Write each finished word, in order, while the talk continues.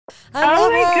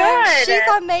She's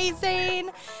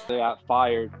amazing. They got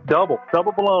fired. Double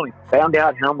baloney. Found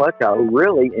out how much I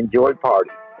really enjoyed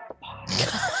parties.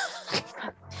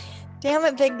 Damn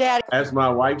it, Big Daddy. As my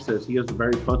wife says, he has a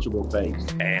very punchable face.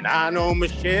 And I know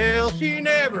Michelle, she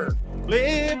never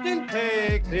lived in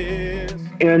Texas.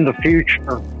 In the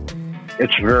future,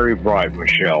 it's very bright,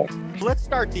 Michelle. Let's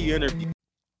start the interview.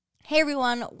 Hey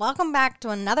everyone, welcome back to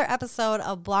another episode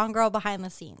of Blonde Girl Behind the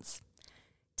Scenes.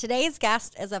 Today's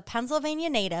guest is a Pennsylvania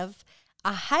native,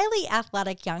 a highly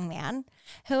athletic young man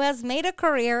who has made a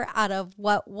career out of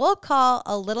what we'll call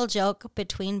a little joke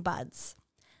between buds.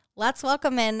 Let's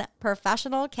welcome in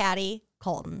professional caddy,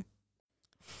 Colton.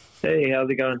 Hey, how's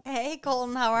it going? Hey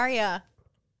Colton, how are you?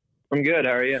 I'm good.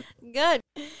 How are you? Good.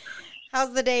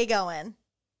 How's the day going?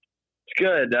 It's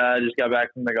good. I just got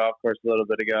back from the golf course a little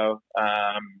bit ago.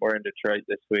 We're in Detroit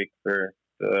this week for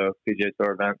the PGA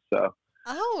Tour event, so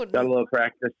got a little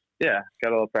practice. Yeah,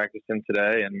 got a little practice in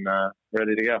today and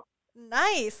ready to go.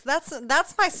 Nice.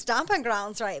 That's my stomping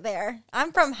grounds right there.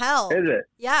 I'm from Hell. Is it?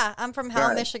 Yeah, I'm from Hell,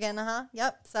 Right. Michigan.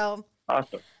 Yep. So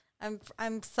Awesome.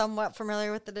 I'm somewhat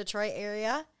familiar with the Detroit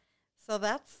area. So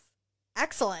that's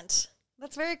excellent.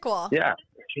 That's very cool. Yeah,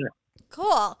 sure.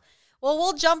 Cool. Well,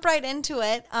 we'll jump right into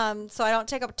it so I don't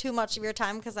take up too much of your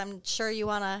time because I'm sure you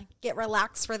want to get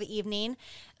relaxed for the evening.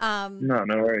 No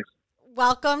worries.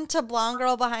 Welcome to Blonde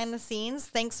Girl Behind the Scenes.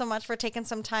 Thanks so much for taking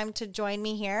some time to join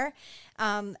me here.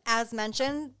 As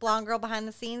mentioned, Blonde Girl Behind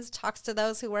the Scenes talks to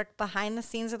those who work behind the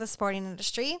scenes of the sporting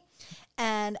industry.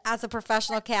 And as a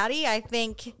professional caddy, I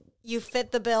think you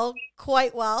fit the bill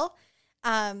quite well.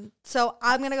 So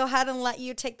I'm going to go ahead and let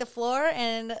you take the floor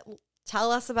and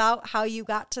tell us about how you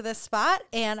got to this spot,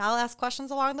 and I'll ask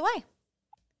questions along the way.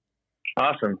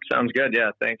 Awesome. Sounds good.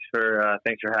 Yeah, thanks for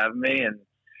having me. And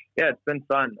yeah, it's been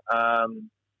fun.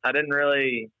 I didn't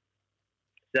really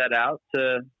set out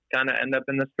to kind of end up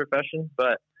in this profession,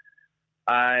 but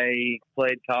I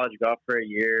played college golf for a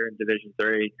year in Division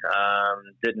III.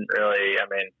 Didn't really,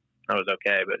 I was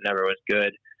okay, but never was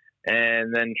good.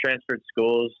 And then transferred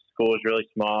schools. School was really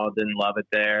small. Didn't love it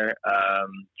there.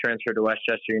 Transferred to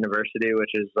Westchester University, which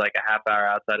is like a half hour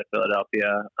outside of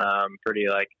Philadelphia. Pretty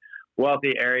like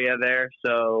wealthy area there.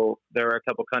 So there were a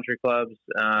couple country clubs.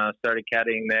 Started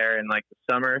caddying there in like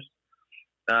the summers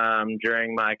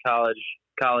during my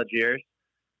college years.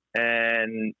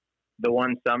 And the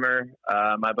one summer,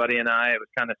 my buddy and I, it was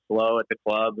kind of slow at the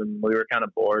club, and we were kind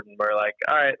of bored. And we're like,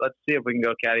 all right, let's see if we can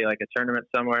go caddy like a tournament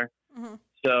somewhere. Mm-hmm.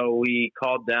 So we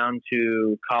called down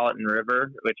to Colton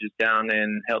River, which is down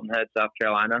in Hilton Head, South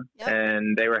Carolina. Yep.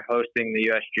 And they were hosting the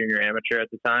U.S. Junior Amateur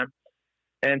at the time.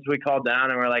 And so we called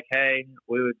down and we're like, hey,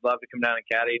 we would love to come down and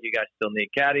caddy. Do you guys still need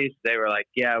caddies? They were like,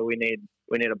 yeah, we need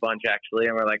a bunch actually.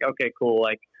 And we're like, okay, cool.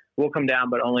 Like, we'll come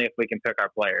down, but only if we can pick our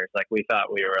players. Like, we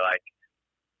thought we're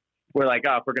like,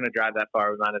 oh, if we're going to drive that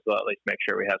far, we might as well at least make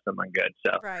sure we have someone good.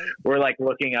 So right. We're like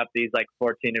looking up these like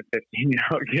 14 and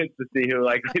 15-year-old kids to see who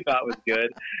like we thought was good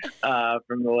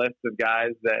from the list of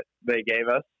guys that they gave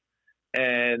us.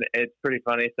 And it's pretty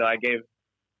funny. So I gave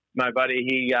my buddy,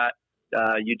 he got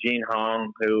Eugene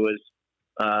Hong, who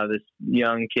was this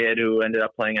young kid who ended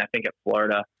up playing, I think, at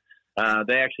Florida.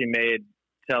 They actually made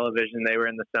television. They were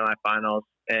in the semifinals.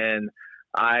 And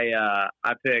I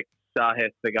picked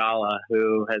Sahith Thagala,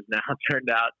 who has now turned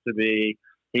out to be,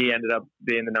 he ended up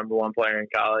being the number one player in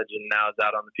college and now is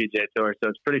out on the PGA Tour. So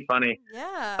it's pretty funny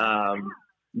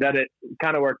that it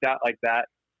kind of worked out like that.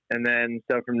 And then,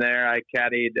 so from there, I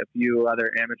caddied a few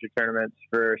other amateur tournaments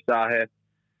for Sahith.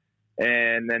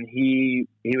 And then he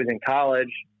was in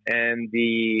college, and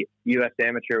the U.S.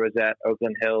 Amateur was at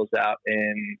Oakland Hills out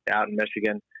in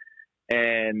Michigan.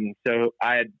 And so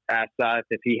I had asked Seth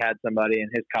if he had somebody, and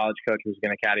his college coach was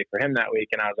going to caddy for him that week.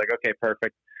 And I was like, okay,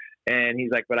 perfect. And he's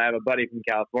like, but I have a buddy from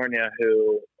California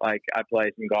who like I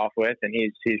play some golf with, and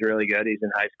he's really good. He's in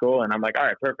high school. And I'm like, all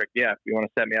right, perfect. Yeah, if you want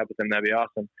to set me up with him, that'd be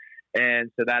awesome. And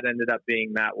so that ended up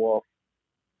being Matt Wolf.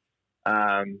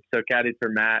 So caddied for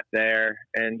Matt there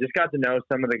and just got to know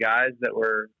some of the guys that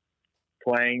were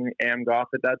playing AM golf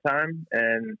at that time,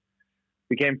 and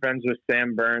became friends with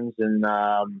Sam Burns and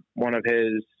one of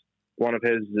his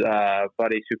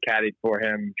buddies who caddied for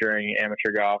him during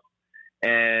amateur golf.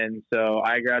 And so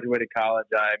I graduated college.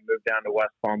 I moved down to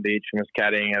West Palm Beach and was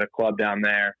caddying at a club down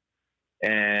there.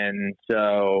 And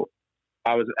so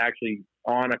I was actually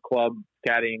on a club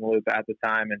caddying loop at the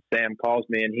time, and Sam calls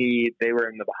me, and they were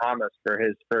in the Bahamas for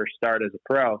his first start as a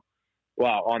pro.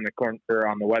 Well, on the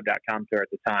web.com tour at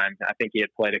the time. I think he had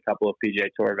played a couple of PGA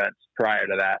Tour events prior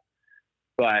to that.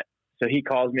 But so he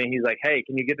calls me, he's like, hey,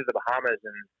 can you get to the Bahamas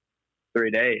in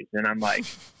 3 days? And I'm like,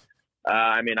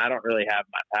 I don't really have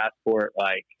my passport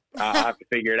like I'll have to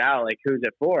figure it out. Like, who's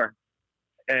it for?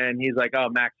 And he's like, oh,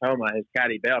 Max Homa, his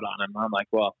caddy bailed on him. I'm like,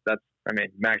 well,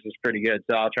 Max is pretty good,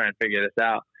 so I'll try and figure this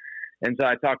out. And so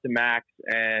I talked to Max,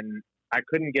 and I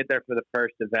couldn't get there for the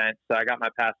first event, so I got my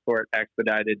passport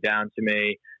expedited down to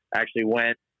me. I actually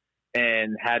went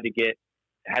and had to get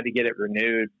it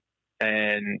renewed,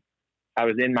 and I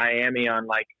was in Miami on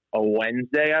like a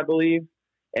Wednesday, I believe,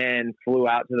 and flew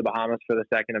out to the Bahamas for the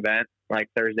second event like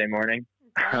Thursday morning.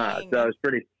 So it was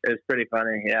pretty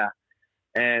funny, yeah.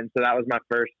 And so that was my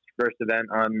first event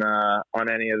on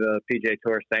any of the PGA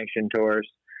Tour sanctioned tours.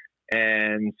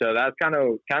 And so that's kind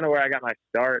of where I got my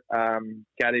start.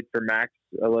 Caddied for Max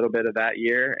a little bit of that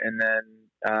year, and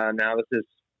then now this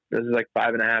is like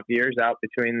 5.5 years out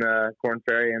between the Korn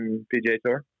Ferry and PGA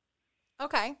Tour.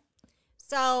 Okay,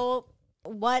 so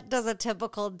what does a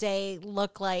typical day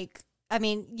look like? I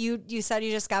mean, you said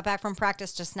you just got back from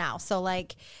practice just now, so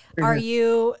like,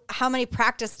 how many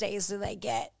practice days do they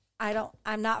get?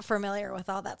 I'm not familiar with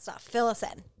all that stuff. Fill us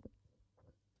in.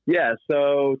 Yeah,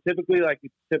 so typically like a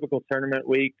typical tournament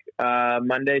week,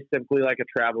 Monday's typically like a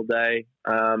travel day.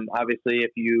 Obviously,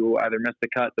 if you either miss the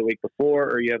cut the week before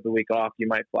or you have the week off, you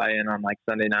might fly in on like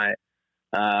Sunday night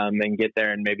and get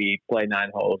there and maybe play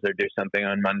 9 holes or do something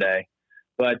on Monday.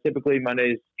 But typically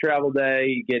Monday's travel day.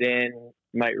 You get in,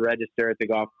 you might register at the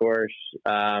golf course.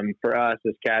 For us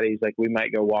as caddies, like we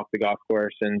might go walk the golf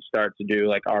course and start to do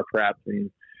like our prep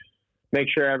and make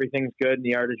sure everything's good in the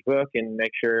yardage book and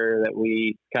make sure that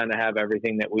we kind of have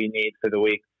everything that we need for the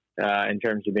week in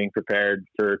terms of being prepared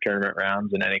for tournament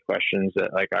rounds and any questions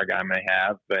that like our guy may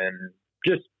have, and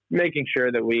just making sure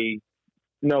that we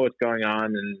know what's going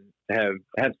on and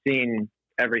have seen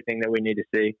everything that we need to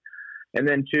see. And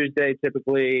then Tuesday,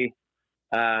 typically,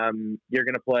 you're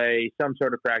going to play some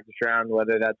sort of practice round,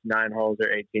 whether that's 9 holes or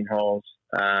 18 holes,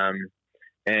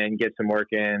 and get some work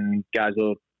in. Guys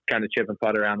will kind of chip and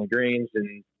putt around the greens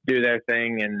and do their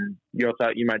thing, and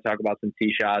you might talk about some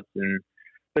tee shots and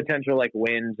potential like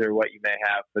wins or what you may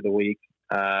have for the week,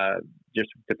 just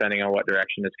depending on what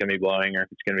direction it's going to be blowing or if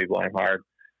it's going to be blowing hard.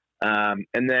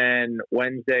 And then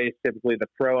Wednesday is typically the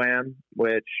Pro-Am,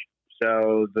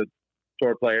 so the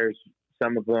tour players,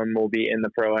 some of them will be in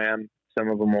the Pro-Am, some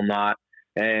of them will not.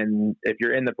 And if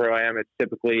you're in the Pro-Am, it's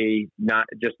typically not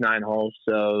just 9 holes.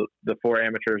 So the 4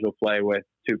 amateurs will play with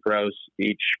 2 pros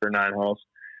each for 9 holes.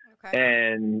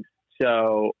 Okay. And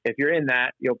so if you're in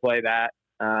that, you'll play that.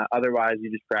 Otherwise, you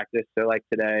just practice. So like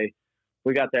today,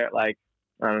 we got there at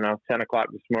 10 o'clock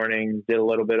this morning, did a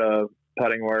little bit of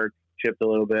putting work, chipped a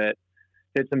little bit,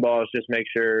 hit some balls, just make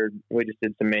sure we just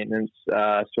did some maintenance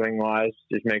swing-wise,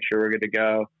 just make sure we're good to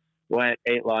go. Went,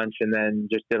 ate lunch, and then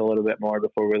just did a little bit more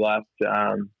before we left.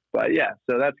 But yeah,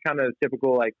 so that's kind of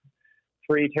typical like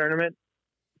pre-tournament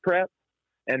prep.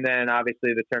 And then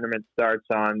obviously the tournament starts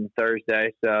on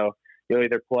Thursday. So you'll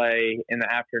either play in the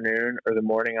afternoon or the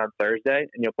morning on Thursday,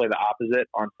 and you'll play the opposite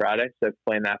on Friday. So if you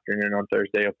play in the afternoon on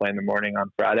Thursday, you'll play in the morning on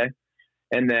Friday.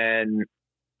 And then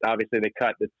obviously they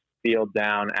cut the field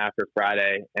down after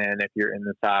Friday. And if you're in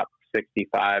the top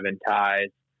 65 and ties,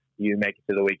 you make it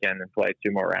to the weekend and play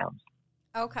 2 more rounds.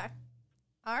 Okay.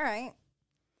 All right.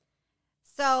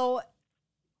 So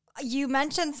you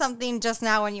mentioned something just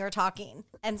now when you were talking.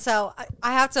 And so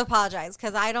I have to apologize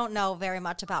because I don't know very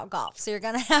much about golf. So you're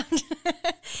going to have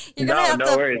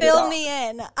to fill me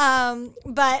in. And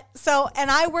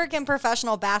I work in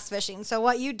professional bass fishing. So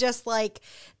what you just like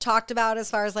talked about as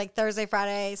far as like Thursday,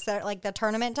 Friday, so like the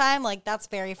tournament time, like that's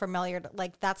very familiar.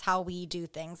 Like that's how we do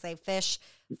things. They fish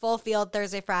full field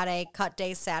Thursday, Friday, cut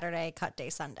day Saturday, cut day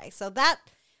Sunday. So that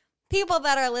people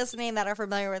that are listening that are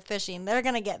familiar with fishing, they're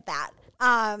going to get that.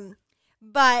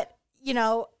 But you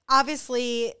know,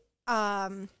 obviously,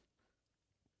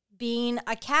 being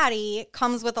a caddy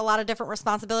comes with a lot of different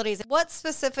responsibilities. What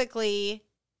specifically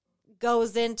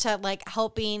goes into like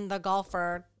helping the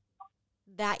golfer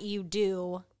that you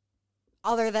do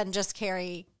other than just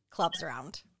carry clubs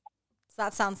around? Does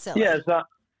that sound silly? Yeah.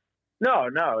 No.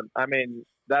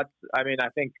 I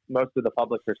think most of the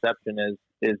public perception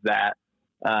is that,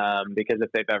 because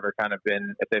if they've ever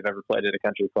played at a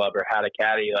country club or had a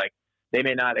caddy, like they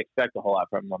may not expect a whole lot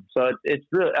from them. So it's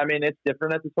really, it's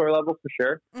different at the tour level for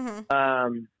sure.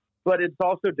 Mm-hmm. But it's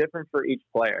also different for each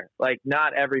player. Like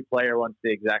not every player wants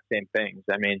the exact same things.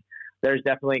 I mean, there's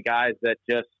definitely guys that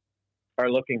just are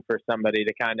looking for somebody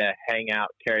to kind of hang out,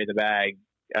 carry the bag,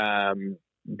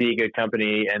 be good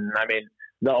company. And I mean,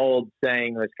 the old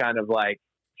saying was kind of like,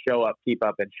 show up, keep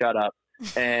up, and shut up.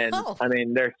 And I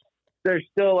mean, there's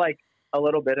still like a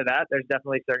little bit of that. There's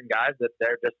definitely certain guys that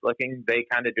they're just looking, they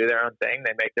kind of do their own thing.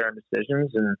 They make their own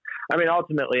decisions. And I mean,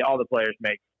 ultimately all the players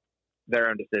make their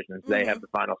own decisions. They have the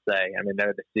final say. I mean,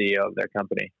 they're the CEO of their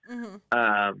company.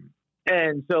 Mm-hmm.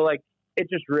 And so like, it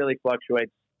just really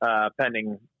fluctuates,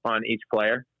 depending on each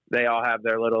player. They all have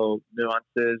their little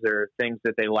nuances or things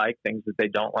that they like, things that they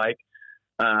don't like,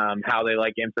 how they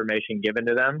like information given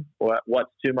to them,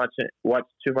 what's too much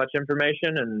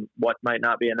information and what might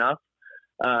not be enough.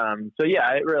 So yeah,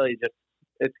 it really just,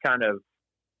 it's kind of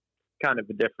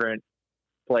a different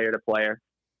player to player.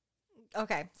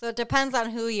 Okay. So it depends on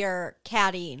who you're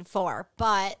caddying for,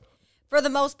 but for the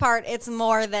most part, it's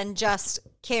more than just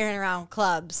carrying around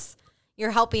clubs.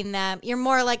 You're helping them. You're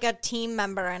more like a team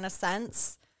member in a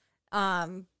sense.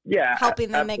 Yeah,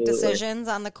 helping them absolutely. make decisions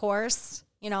on the course.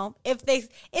 You know, if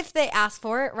they ask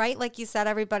for it, right? Like you said,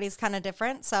 everybody's kind of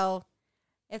different. So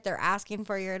if they're asking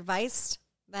for your advice,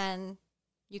 then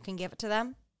you can give it to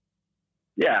them.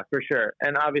 Yeah, for sure.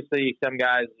 And obviously some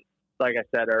guys, like I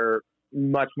said, are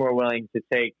much more willing to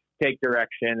take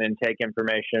direction and take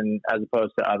information as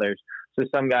opposed to others. So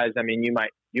some guys, I mean, you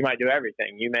might do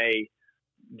everything. You may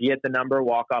get the number,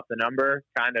 walk off the number,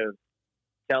 kind of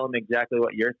tell them exactly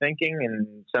what you're thinking.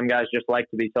 And some guys just like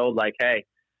to be told, like, hey,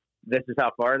 this is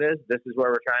how far it is. This is where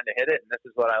we're trying to hit it. And this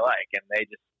is what I like. And they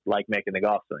just like making the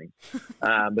golf swing.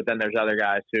 But then there's other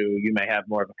guys who you may have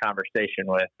more of a conversation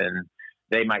with, and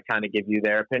they might kind of give you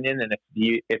their opinion. And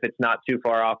if it's not too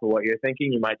far off of what you're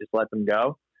thinking, you might just let them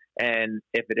go. And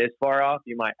if it is far off,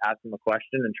 you might ask them a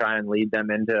question and try and lead them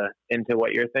into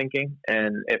what you're thinking.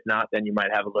 And if not, then you might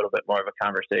have a little bit more of a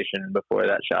conversation before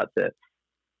that shot's hit.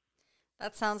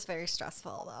 That sounds very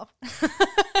stressful, though.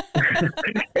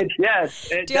 Yes.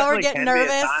 Do you ever get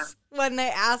nervous when they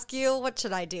ask you, what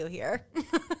should I do here?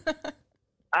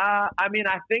 I mean,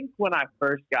 I think when I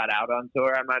first got out on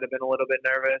tour, I might have been a little bit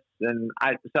nervous. And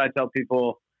I tell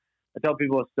people a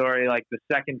story, like the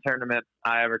second tournament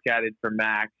I ever caddied for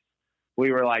Max,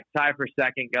 we were like tied for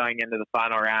second going into the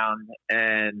final round,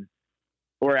 and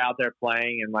we're out there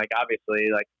playing. And like, obviously,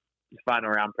 like the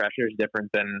final round pressure is different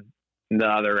than the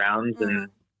other rounds. Mm-hmm. And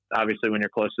obviously when you're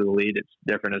close to the lead, it's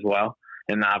different as well.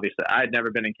 And obviously I had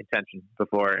never been in contention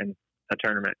before in a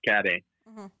tournament caddying.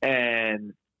 Mm-hmm.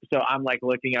 And so I'm like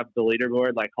looking up the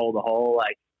leaderboard, like hole to hole,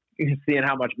 like seeing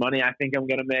how much money I think I'm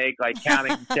going to make, like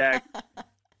counting checks.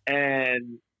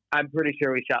 And I'm pretty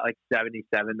sure we shot like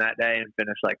 77 that day and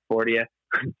finished like 40th.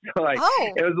 So like,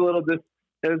 it was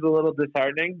a little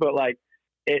disheartening, but like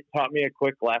it taught me a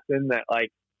quick lesson that like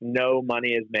no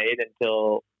money is made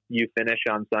until you finish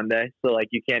on Sunday. So like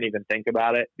you can't even think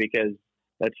about it, because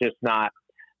that's just not,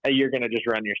 you're going to just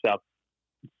run yourself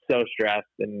so stressed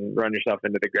and run yourself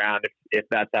into the ground if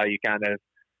that's how you kind of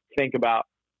think about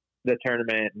the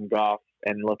tournament and golf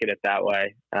and look at it that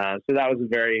way. So that was a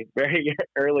very, very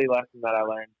early lesson that I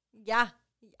learned. Yeah,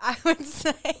 I would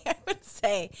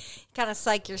say kind of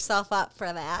psych yourself up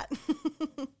for that.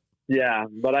 Yeah,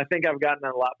 but I think I've gotten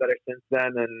a lot better since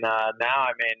then. And now,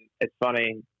 I mean, it's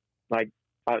funny, like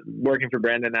working for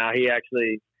Brandon now, he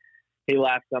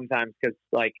laughs sometimes because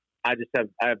like I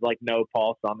have like no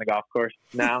pulse on the golf course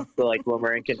now. So like when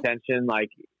we're in contention, like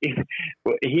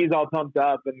he's all pumped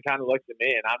up and kind of looks at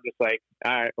me, and I'm just like,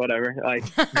 all right, whatever. Like,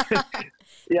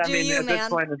 yeah, I mean, at this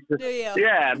point, it's just,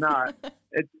 yeah, no,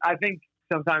 I think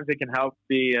sometimes it can help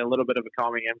be a little bit of a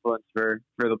calming influence for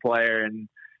the player and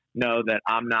know that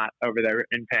I'm not over there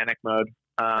in panic mode.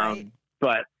 Right.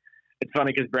 But it's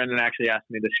funny because Brendan actually asked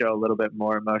me to show a little bit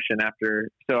more emotion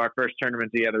so our first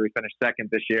tournament together, we finished second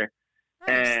this year.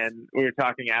 Nice. And we were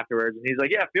talking afterwards, and he's like,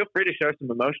 yeah, feel free to show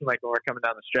some emotion like when we're coming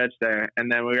down the stretch there.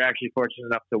 And then we were actually fortunate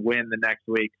enough to win the next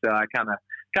week. So I kind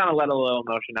of let a little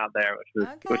emotion out there,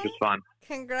 which was fun.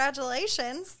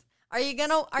 Congratulations. Are you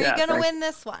gonna win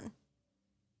this one?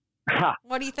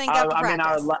 What do you think after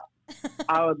practice?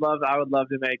 I would love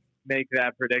to make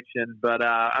that prediction, but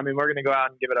I mean, we're gonna go out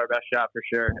and give it our best shot for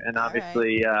sure. And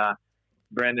obviously,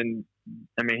 Brandon,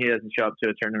 I mean, he doesn't show up to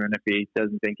a tournament if he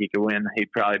doesn't think he could win.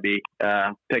 He'd probably be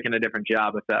picking a different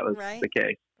job if that was the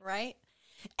case. Right.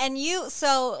 And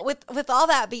so with all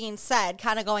that being said,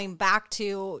 kind of going back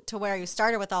to where you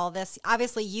started with all this,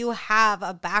 obviously you have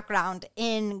a background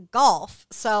in golf.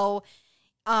 So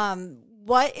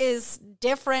what is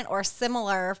different or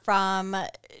similar from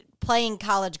playing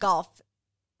college golf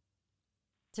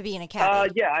to being a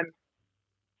caddy?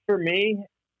 For me,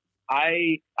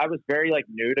 I was very like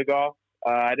new to golf.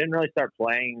 I didn't really start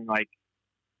playing like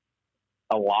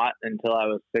a lot until I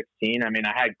was 16. I mean,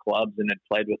 I had clubs and had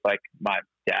played with like my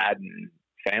dad and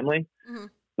family,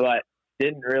 but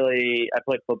didn't really. I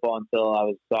played football until I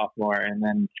was a sophomore, and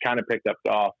then kind of picked up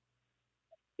golf.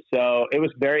 So it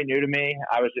was very new to me.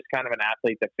 I was just kind of an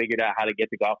athlete that figured out how to get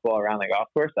the golf ball around the golf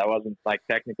course. I wasn't like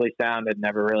technically sound and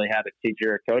never really had a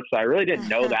teacher or coach. So I really didn't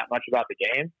know that much about the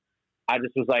game. I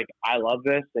just was like, I love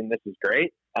this and this is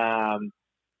great.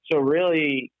 So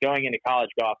really going into college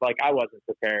golf, like I wasn't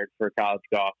prepared for college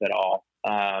golf at all.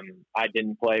 I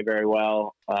didn't play very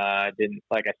well.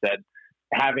 Like I said,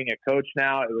 having a coach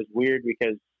now, it was weird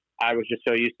because I was just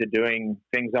so used to doing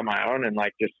things on my own and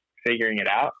like just figuring it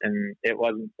out. And it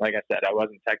wasn't, like I said, I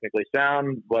wasn't technically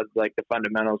sound, was like the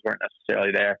fundamentals weren't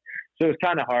necessarily there. So it was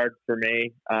kind of hard for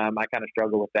me. I kind of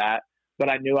struggled with that, but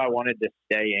I knew I wanted to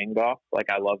stay in golf. Like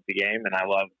I loved the game and I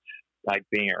loved like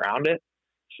being around it.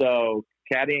 So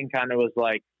caddying kind of was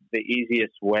like the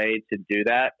easiest way to do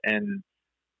that. And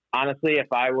honestly, if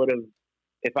I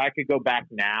could go back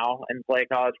now and play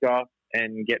college golf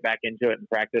and get back into it and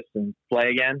practice and play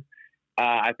again,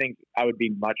 I think I would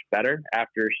be much better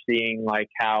after seeing like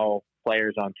how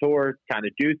players on tour kind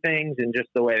of do things and just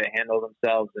the way they handle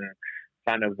themselves and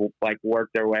kind of like work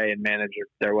their way and manage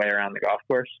their way around the golf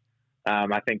course.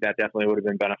 I think that definitely would have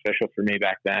been beneficial for me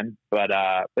back then. But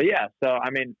yeah, so I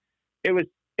mean, it was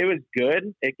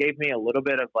good. It gave me a little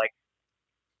bit of like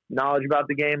knowledge about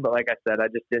the game, but like I said, I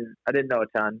didn't know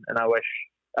a ton, and I wish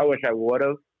I would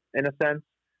have in a sense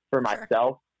for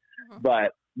myself. Mm-hmm.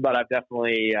 But I've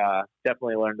definitely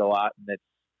learned a lot, and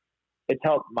it's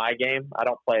helped my game. I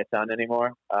don't play a ton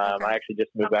anymore. I actually just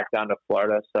moved back down to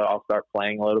Florida, so I'll start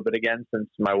playing a little bit again since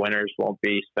my winters won't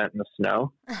be spent in the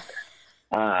snow.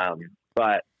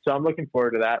 But so I'm looking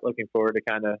forward to that. Looking forward to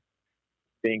kind of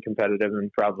being competitive and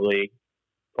probably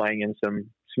playing in some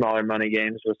smaller money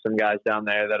games with some guys down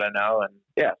there that I know. And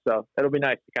yeah, so it'll be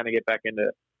nice to kind of get back into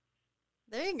it.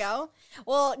 There you go.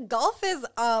 Well, golf is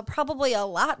probably a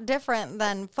lot different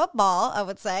than football, I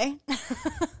would say.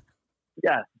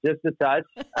 Yeah, just a touch.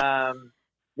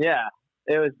 Yeah,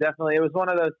 it was one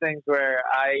of those things where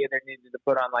I either needed to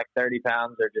put on like 30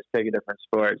 pounds or just pick a different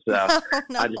sport. So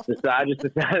no. I just decided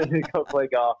to go play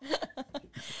golf.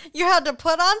 You had to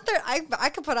put on I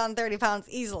could put on 30 pounds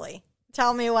easily.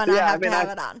 Tell me when I have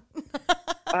it on.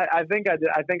 I think I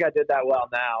did that well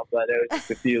now, but it was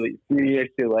just a few years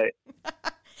too late.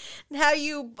 How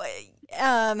you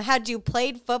had you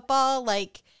played football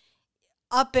like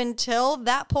up until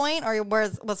that point, or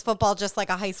was football just like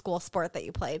a high school sport that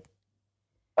you played?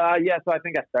 Yeah, so I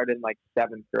think I started in like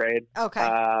 7th grade. Okay.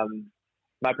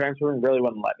 My parents really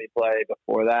wouldn't let me play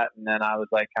before that, and then I was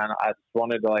like I just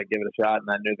wanted to like give it a shot, and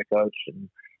I knew the coach, and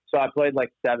so I played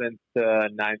like 7th to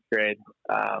 9th grade.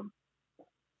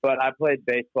 But I played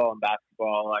baseball and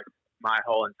basketball like my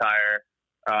whole entire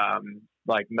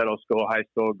like middle school, high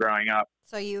school growing up.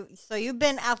 So you've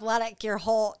been athletic your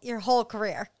whole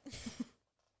career.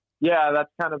 Yeah, that's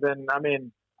kind of been, I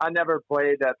mean, I never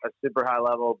played at a super high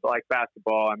level, but like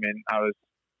basketball, I mean, our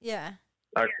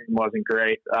team wasn't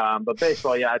great. But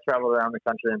baseball, yeah, I traveled around the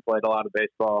country and played a lot of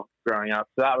baseball growing up.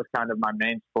 So that was kind of my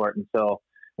main sport until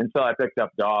I picked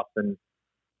up golf. And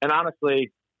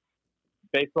honestly,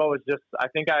 baseball was just, I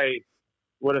think I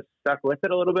would have stuck with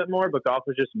it a little bit more, but golf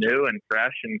was just new and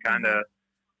fresh and kind of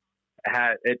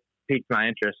it piqued my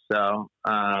interest. So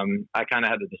I kind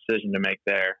of had a decision to make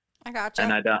there. I gotcha.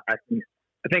 And I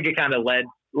think it kind of led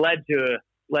to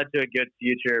a good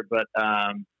future, but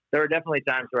there were definitely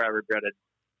times where I regretted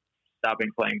stopping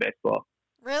playing baseball.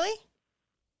 Really?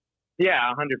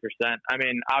 Yeah, 100%. I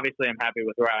mean, obviously I'm happy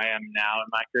with where I am now in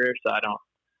my career, so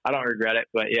I don't regret it,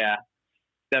 but yeah,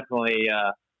 definitely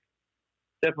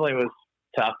was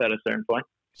tough at a certain point.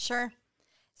 Sure.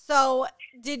 So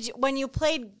when you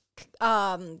played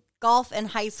golf in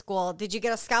high school, did you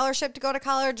get a scholarship to go to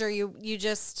college, or you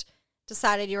just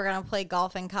decided you were going to play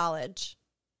golf in college?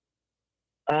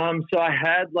 So I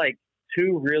had like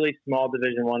 2 really small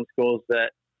Division I schools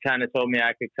that kind of told me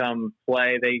I could come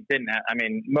play. They didn't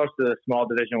most of the small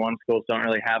Division I schools don't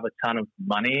really have a ton of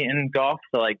money in golf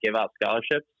to like give out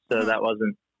scholarships. So that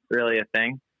wasn't really a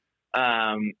thing.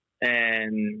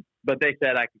 But they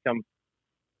said I could come.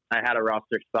 I had a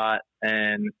roster spot,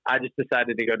 and I just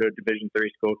decided to go to a Division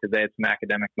III school because they had some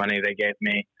academic money they gave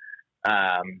me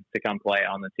to come play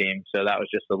on the team. So that was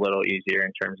just a little easier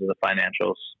in terms of the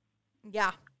financials.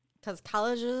 Yeah, because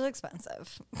college is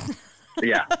expensive.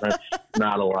 Yeah, that's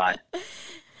not a lie.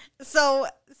 So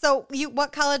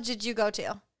what college did you go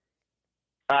to?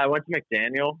 I went to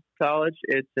McDaniel College.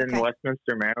 It's in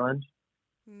Westminster, Maryland.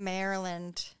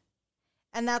 Maryland.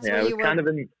 And that's where you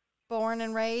were born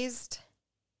and raised?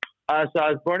 So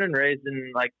I was born and raised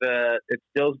in it's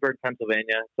Dillsburg, Pennsylvania.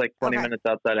 It's like 20 minutes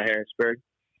outside of Harrisburg.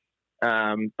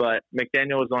 But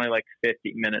McDaniel was only like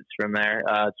 50 minutes from there.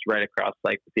 It's right across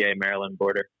like the PA Maryland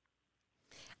border.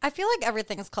 I feel like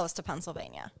everything is close to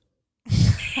Pennsylvania.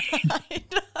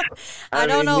 I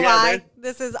don't know why.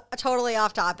 This is totally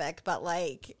off topic, but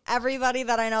like everybody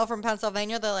that I know from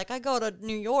Pennsylvania, they're like, I go to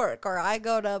New York or I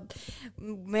go to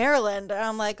Maryland. And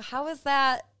I'm like, how is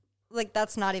that? Like,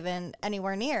 that's not even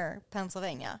anywhere near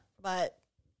Pennsylvania. But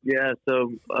yeah,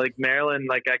 so like Maryland,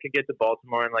 like I could get to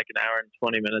Baltimore in like an hour and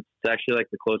 20 minutes. It's actually like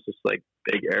the closest like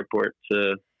big airport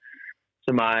to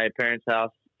my parents'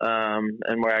 house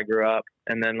and where I grew up.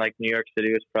 And then like New York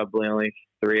City was probably only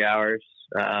 3 hours.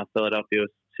 Philadelphia was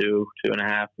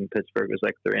 2.5, and Pittsburgh was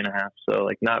like 3.5. So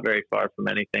like not very far from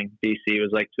anything. DC was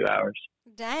like 2 hours.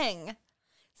 Dang.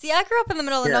 See, I grew up in the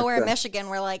middle of nowhere in Michigan,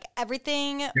 where like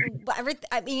everything.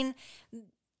 I mean,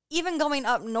 even going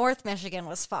up north Michigan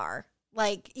was far.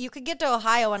 Like you could get to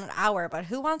Ohio in an hour, but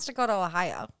who wants to go to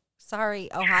Ohio?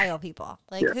 Sorry, Ohio people.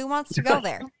 Like who wants to go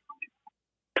there?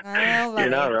 Nobody. You're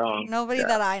not wrong. Nobody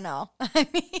that I know. I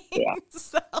mean,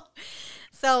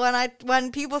 so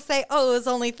when people say, "Oh, it's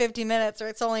only 50 minutes," or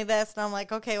 "It's only this," and I'm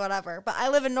like, "Okay, whatever." But I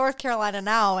live in North Carolina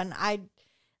now, and I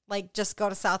like just go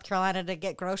to South Carolina to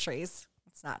get groceries.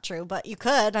 It's not true, but you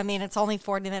could. I mean, it's only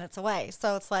 40 minutes away,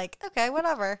 so it's like, okay,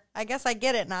 whatever. I guess I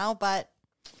get it now, but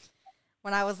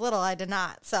when I was little, I did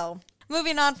not. So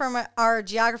moving on from our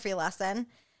geography lesson,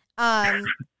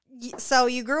 so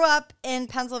you grew up in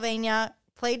Pennsylvania,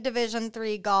 played Division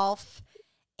III golf,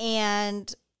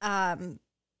 and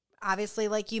obviously,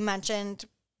 like you mentioned,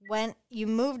 when you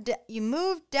moved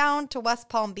down to West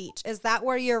Palm Beach. Is that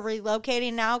where you're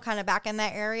relocating now, kind of back in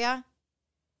that area?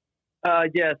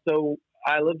 Yeah, so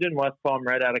I lived in West Palm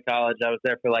right out of college. I was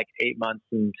there for like 8 months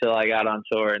until I got on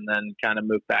tour and then kind of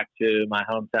moved back to my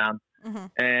hometown.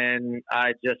 Mm-hmm. And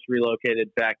I just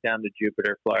relocated back down to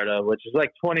Jupiter, Florida, which is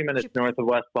like 20 minutes north of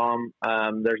West Palm.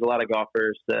 There's a lot of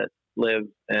golfers that live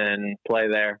and play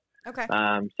there. Okay.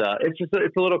 So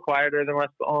it's a little quieter than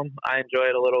West Palm. I enjoy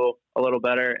it a little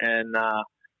better. And,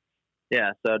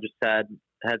 so just had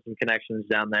some connections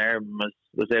down there and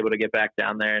was able to get back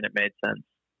down there, and it made sense.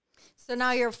 So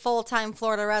now you're a full-time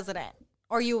Florida resident,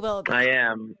 or you will be? I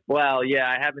am. Well, yeah,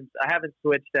 I haven't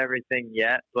switched everything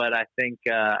yet, but I think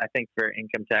for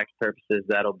income tax purposes,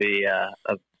 that'll be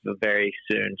a very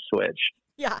soon switch.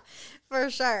 Yeah, for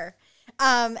sure.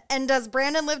 And does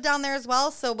Brandon live down there as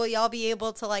well? So will y'all be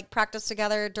able to like practice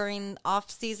together during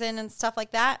off season and stuff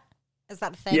like that? Is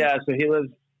that a thing? Yeah. So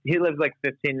he lives like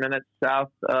 15 minutes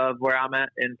south of where I'm at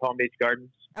in Palm Beach Gardens.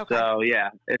 Okay. So yeah,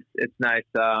 it's nice.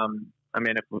 I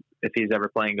mean, if he's ever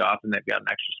playing golf and they've got an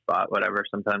extra spot, whatever,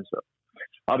 sometimes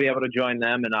I'll be able to join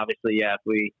them. And obviously, yeah, if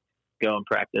we go and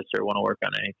practice or want to work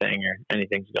on anything or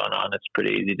anything's going on, it's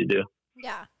pretty easy to do.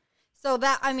 Yeah. So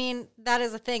that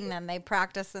is a thing then. They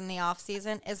practice in the off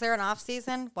season. Is there an off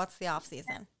season? What's the off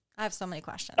season? I have so many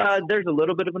questions. There's a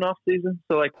little bit of an off season.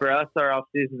 So like for us, our off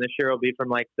season this year will be from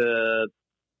like the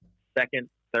second,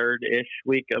 third-ish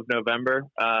week of November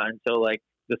until like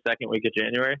the second week of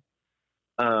January.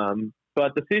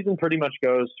 But the season pretty much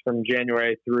goes from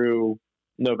January through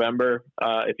November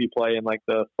if you play in like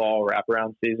the fall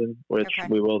wraparound season, which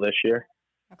we will this year.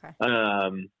 Okay.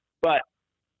 But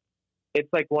it's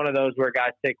like one of those where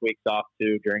guys take weeks off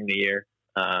too during the year.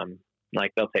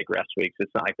 Like they'll take rest weeks.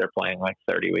 It's not like they're playing like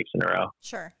 30 weeks in a row.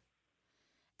 Sure.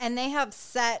 And they have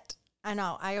set, I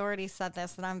know I already said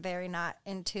this and I'm very not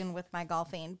in tune with my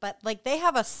golfing, but like they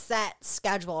have a set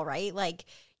schedule, right? Like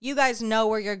you guys know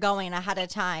where you're going ahead of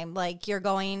time. Like you're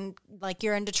in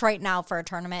Detroit now for a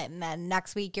tournament and then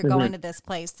next week you're going to this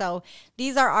place. So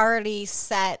these are already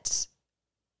set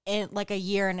in like a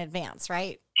year in advance,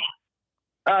 right?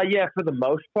 Yeah, for the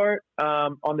most part.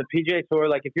 On the PGA Tour,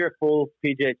 like if you're a full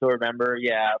PGA Tour member,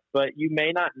 yeah, but you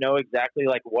may not know exactly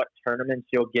like what tournaments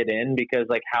you'll get in because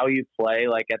like how you play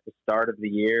like at the start of the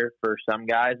year for some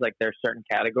guys, like there's certain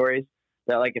categories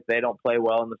that like if they don't play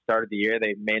well in the start of the year,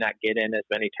 they may not get in as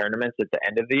many tournaments at the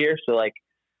end of the year. So like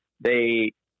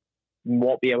they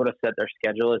won't be able to set their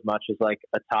schedule as much as like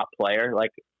a top player.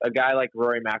 Like a guy like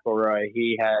Rory McIlroy,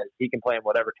 he can play in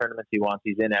whatever tournaments he wants.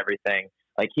 He's in everything.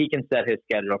 Like he can set his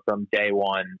schedule from day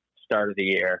one, start of the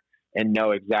year, and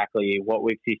know exactly what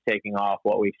weeks he's taking off,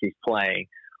 what weeks he's playing.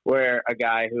 Where a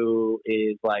guy who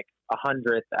is like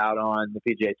 100th out on the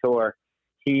PGA Tour,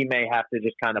 he may have to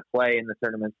just kind of play in the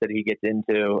tournaments that he gets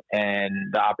into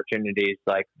and the opportunities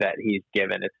like that he's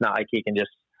given. It's not like he can just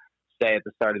say at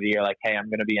the start of the year, like, hey, I'm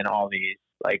going to be in all these.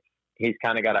 Like he's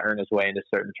kind of got to earn his way into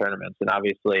certain tournaments. And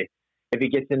obviously, if he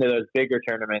gets into those bigger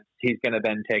tournaments, he's going to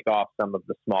then take off some of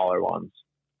the smaller ones.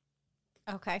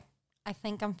 Okay. I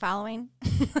think I'm following.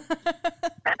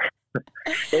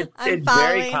 It's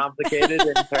very complicated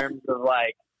in terms of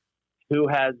like who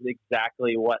has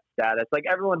exactly what status. Like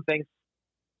everyone thinks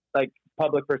like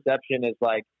public perception is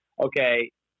like,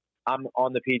 okay, I'm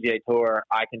on the PGA Tour,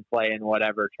 I can play in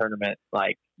whatever tournament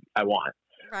like I want.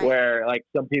 Right. Where like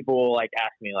some people will like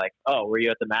ask me like, oh, were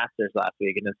you at the Masters last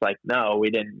week? And it's like, no, we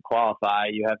didn't qualify.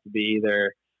 You have to be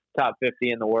either top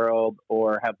 50 in the world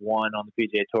or have won on the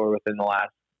PGA Tour within the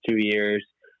last 2 years.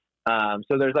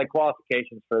 So there's like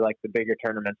qualifications for like the bigger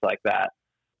tournaments like that.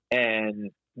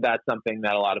 And that's something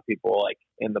that a lot of people like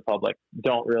in the public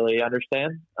don't really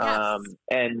understand. Yes.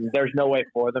 And there's no way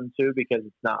for them to, because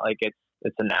it's not like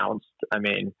it's announced. I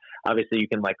mean, obviously you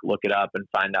can like look it up and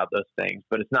find out those things,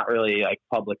 but it's not really like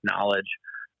public knowledge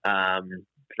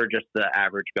for just the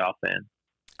average golf fan.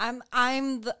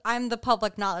 I'm the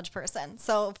public knowledge person,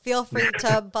 so feel free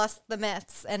to bust the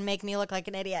myths and make me look like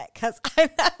an idiot, because I'm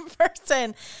that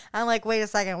person. I'm like, wait a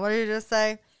second, what did you just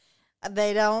say?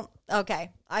 They don't? Okay,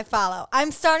 I follow.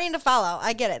 I'm starting to follow.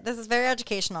 I get it. This is very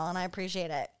educational, and I appreciate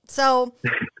it. So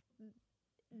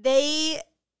they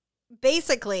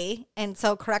basically, and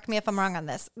so correct me if I'm wrong on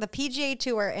this, the PGA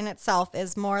Tour in itself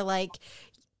is more like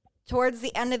towards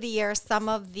the end of the year, some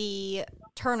of the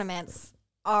tournaments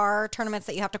are tournaments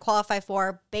that you have to qualify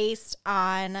for based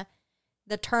on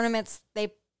the tournaments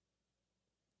they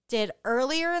did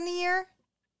earlier in the year?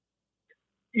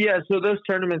 Yeah, so those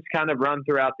tournaments kind of run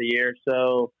throughout the year.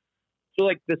 So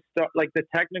like the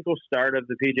technical start of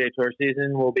the PGA Tour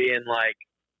season will be in like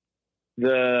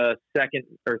the second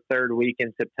or third week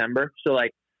in September. So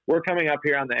like we're coming up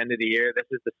here on the end of the year. This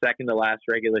is the second to last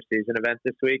regular season event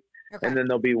this week. Okay. And then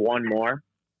there'll be one more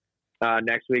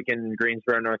next week in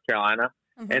Greensboro, North Carolina.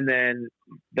 Mm-hmm. And then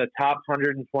the top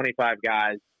 125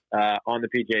 guys on the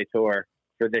PGA Tour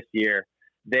for this year,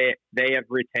 they have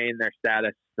retained their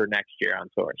status for next year on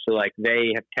tour. So like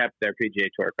they have kept their PGA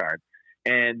Tour card,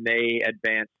 and they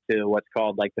advance to what's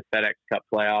called like the FedEx Cup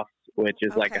playoffs, which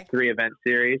is like a 3-event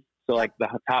series. So like the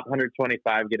top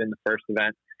 125 get in the first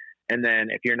event, and then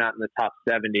if you're not in the top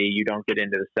 70, you don't get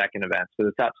into the second event. So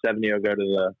the top 70 will go to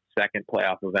the second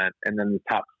playoff event, and then the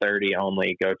top 30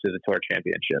 only go to the Tour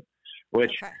Championship,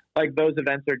 which like those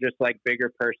events are just like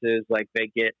bigger purses. Like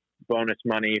they get bonus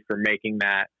money for making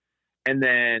that. And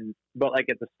then, but like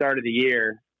at the start of the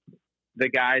year, the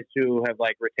guys who have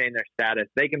like retained their status,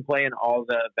 they can play in all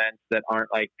the events that aren't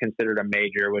like considered a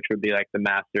major, which would be like the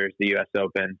Masters, the US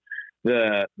Open,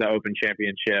 the Open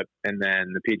Championship, and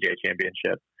then the PGA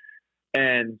Championship.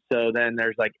 And so then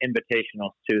there's like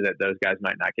invitationals too that those guys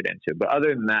might not get into. But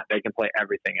other than that, they can play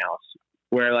everything else.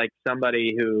 Where like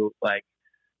somebody who like,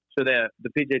 so the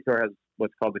PGA Tour has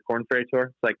what's called the Corn Ferry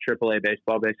Tour. It's like AAA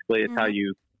baseball, basically. It's how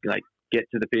you like get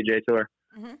to the PGA Tour.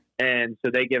 Mm-hmm. And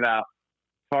so they give out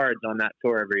cards on that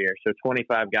tour every year. So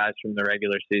 25 guys from the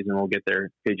regular season will get their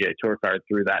PGA Tour card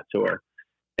through that tour.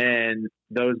 And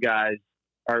those guys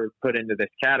are put into this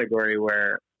category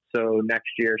where, so next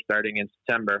year, starting in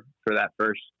September for that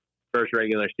first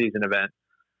regular season event,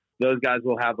 those guys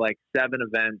will have like 7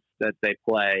 events that they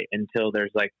play until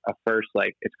there's like a first,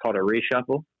 like it's called a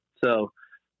reshuffle. So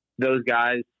those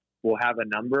guys will have a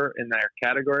number in their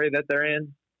category that they're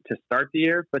in to start the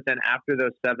year. But then after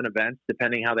those 7 events,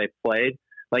 depending how they played,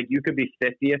 like you could be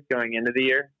 50th going into the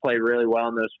year, play really well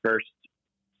in those first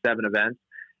 7 events,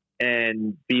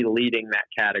 and be leading that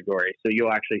category. So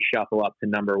you'll actually shuffle up to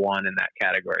number 1 in that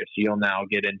category. So you'll now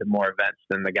get into more events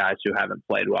than the guys who haven't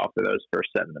played well for those first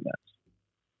 7 events.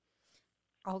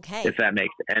 Okay. If that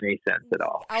makes any sense at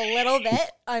all. A little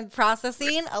bit. I'm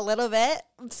processing a little bit.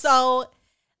 So,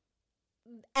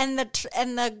 and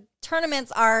the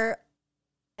tournaments are,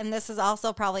 and this is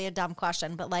also probably a dumb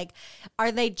question, but like,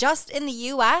 are they just in the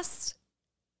U.S.?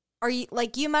 Are you,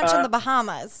 like you mentioned the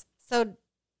Bahamas. So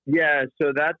yeah,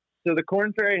 so the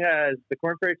Corn Ferry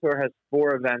Tour has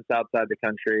 4 events outside the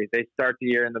country. They start the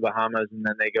year in the Bahamas, and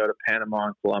then they go to Panama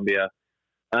and Colombia.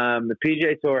 The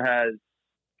PGA Tour has,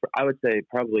 I would say,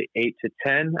 probably 8 to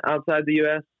 10 outside the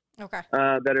U.S. Okay.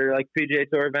 That are like PGA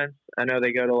Tour events. I know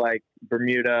they go to like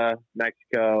Bermuda,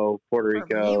 Mexico, Puerto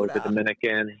Rico, the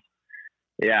Dominican.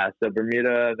 Yeah, so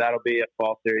Bermuda, that'll be a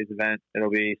fall series event. It'll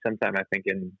be sometime, I think,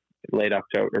 in late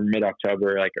October or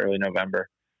mid-October, like early November.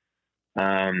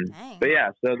 But yeah,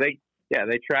 so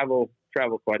they travel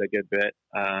quite a good bit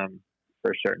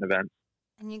for certain events.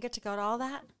 And you get to go to all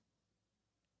that?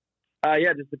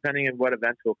 Yeah, just depending on what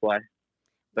events we'll play.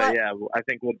 But yeah, I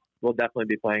think we'll definitely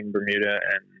be playing Bermuda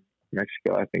and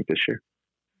Mexico, I think, this year.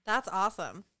 That's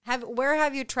awesome. Where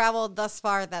have you traveled thus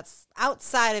far that's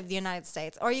outside of the United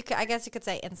States? Or I guess you could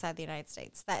say inside the United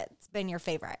States that's been your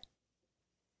favorite?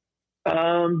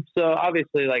 So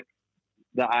obviously, like,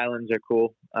 the islands are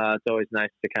cool. It's always nice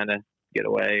to kind of get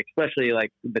away, especially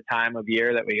like the time of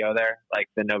year that we go there, like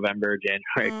the November,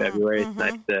 January, February. It's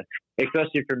nice to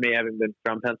especially for me, having been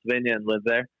from Pennsylvania and lived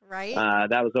there. Right.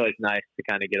 That was always nice to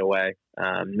kind of get away.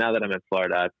 Now that I'm in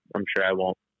Florida, I'm sure I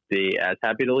won't be as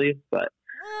happy to leave, but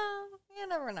Well, you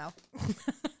never know.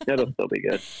 it'll still be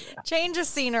good. Yeah. Change of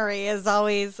scenery is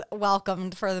always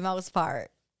welcomed for the most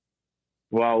part.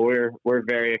 Well, we're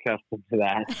very accustomed to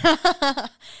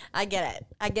that. I get it.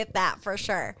 I get that for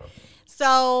sure.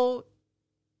 So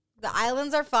the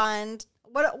islands are fun.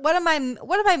 What am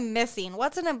I missing?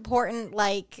 What's an important,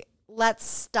 like, let's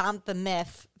stomp the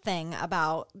myth thing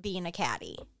about being a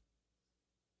caddy?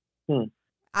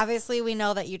 Obviously, we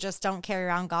know that you just don't carry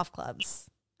around golf clubs.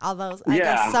 Although I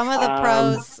guess some of the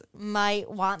pros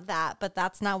might want that, but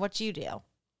that's not what you do.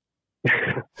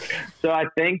 So I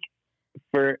think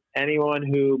for anyone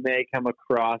who may come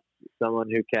across someone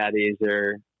who caddies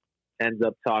or ends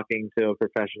up talking to a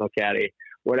professional caddy,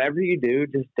 whatever you do,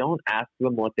 just don't ask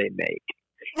them what they make.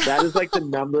 That is like the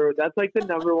number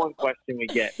one question we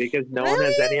get, because no one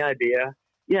has any idea.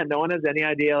 Yeah, no one has any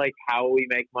idea like how we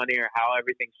make money or how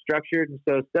everything's structured. And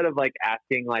so instead of like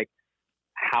asking like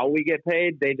how we get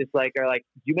paid, they just like are like,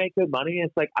 do you make good money? And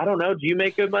it's like, I don't know. Do you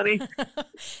make good money?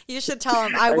 You should tell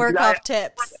them I work off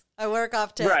tips. I work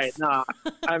off tips. Right. No,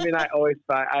 I mean, I always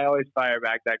fire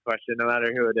back that question, no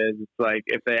matter who it is. It's like,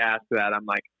 if they ask that, I'm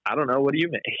like, I don't know. What do you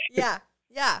make?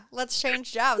 Yeah. Let's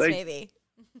change jobs, like, maybe.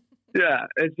 Yeah.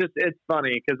 It's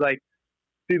funny because like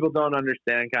people don't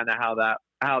understand kind of how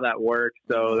that works.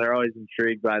 So they're always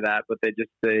intrigued by that, but they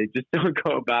just don't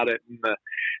go about it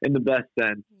in the best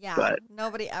sense. Yeah. But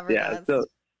nobody ever does. So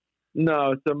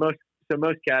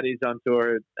most caddies on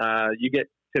tour, you get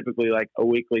typically like a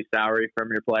weekly salary from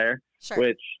your player,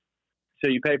 sure. So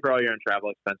you pay for all your own travel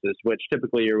expenses, which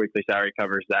typically your weekly salary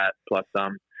covers that plus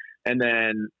some. And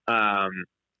then,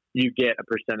 you get a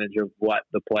percentage of what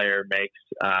the player makes,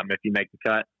 if you make the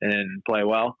cut and play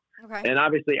well. Okay. And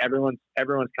obviously everyone's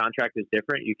contract is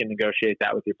different. You can negotiate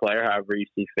that with your player however you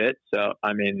see fit. So,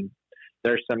 I mean,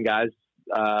 there's some guys,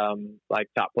 like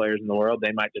top players in the world,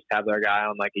 they might just have their guy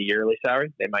on like a yearly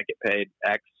salary. They might get paid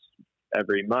X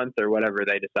every month or whatever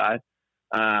they decide.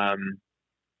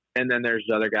 And then there's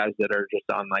other guys that are just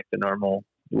on like the normal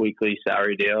weekly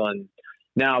salary deal. And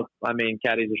now, I mean,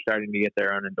 caddies are starting to get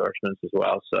their own endorsements as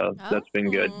well. So that's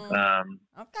been good,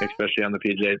 especially on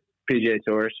the PGA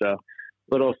Tour. So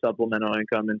little supplemental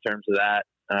income in terms of that.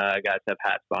 Guys have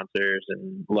hat sponsors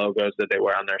and logos that they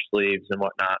wear on their sleeves and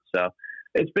whatnot. So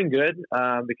it's been good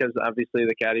because obviously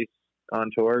the caddies on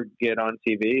tour get on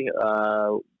TV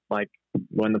like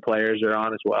when the players are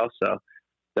on as well. So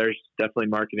there's definitely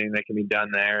marketing that can be done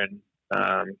there, and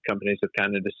companies have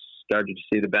kind of just started to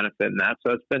see the benefit in that.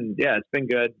 So it's been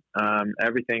good.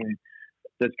 Everything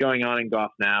that's going on in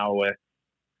golf now with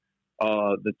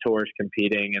the tours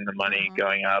competing and the money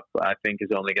going up, I think is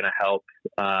only going to help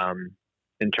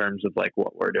in terms of like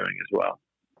what we're doing as well.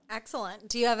 Excellent.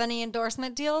 Do you have any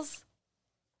endorsement deals?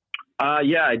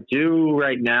 Yeah, I do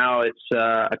right now. It's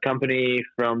a company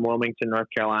from Wilmington, North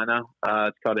Carolina.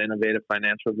 It's called Innovative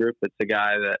Financial Group. It's a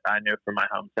guy that I knew from my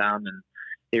hometown, and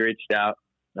he reached out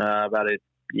about a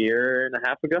year and a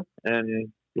half ago and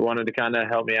wanted to kind of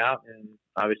help me out and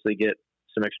obviously get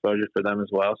some exposure for them as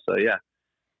well. So yeah,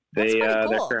 they're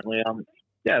currently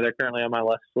on my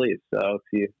left sleeve. So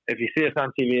if you see us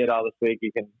on TV at all this week,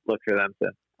 you can look for them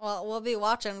too. Well, we'll be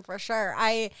watching for sure.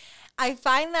 I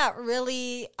find that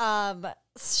really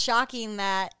shocking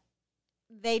that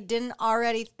they didn't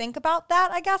already think about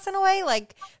that, I guess, in a way.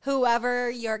 Like, whoever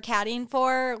you're caddying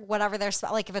for, whatever their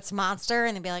like, if it's Monster,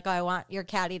 and they'd be like, oh, I want your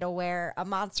caddy to wear a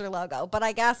Monster logo. But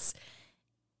I guess,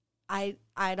 I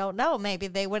don't know, maybe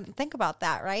they wouldn't think about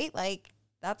that, right? Like,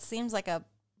 that seems like a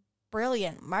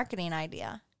brilliant marketing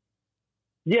idea.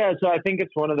 Yeah, so I think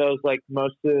it's one of those, like,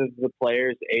 most of the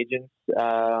players' agents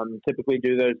typically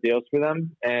do those deals for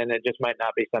them, and it just might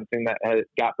not be something that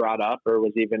got brought up or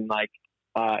was even, like,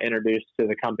 introduced to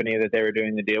the company that they were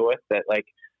doing the deal with, that, like,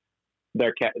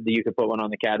 you could put one on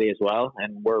the caddy as well,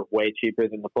 and we're way cheaper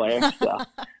than the player. So.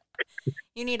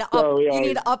 You need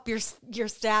to up your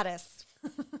status.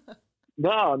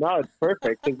 No, it's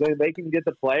perfect because they can get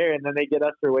the player and then they get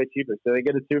us for way cheaper. So they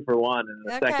get a 2-for-1, and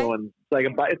the second one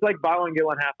it's like buy one get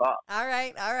one half off. All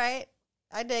right,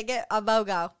 I dig it. A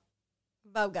BOGO.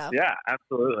 Yeah,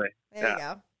 absolutely. There you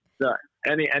go. So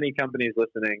any companies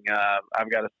listening, I've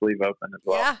got a sleeve open as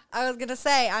well. Yeah, I was gonna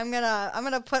say I'm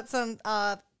gonna put some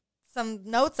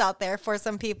notes out there for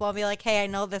some people and be like, hey, I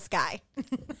know this guy.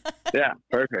 Yeah,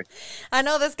 perfect. I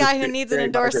know this guy who needs an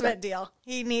endorsement deal.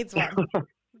 He needs one.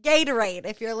 Gatorade,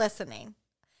 if you're listening.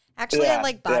 Actually, I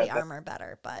like Body Armor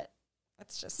better, but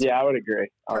it's just I would agree.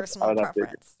 Personal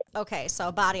preference. Okay,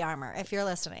 so Body Armor, if you're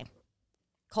listening,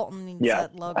 Colton needs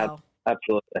a logo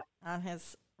Absolutely. On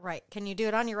his right. Can you do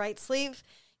it on your right sleeve?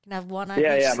 You can have one on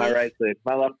Yeah, each yeah, sleeve. my right sleeve.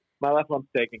 My left one's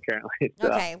taken currently. So.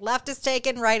 Okay, left is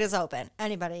taken, right is open.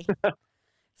 Anybody?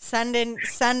 Send in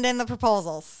the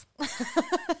proposals.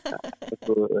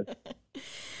 Absolutely.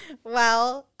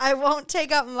 Well, I won't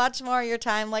take up much more of your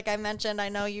time. Like I mentioned,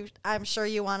 I'm sure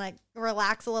you want to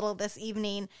relax a little this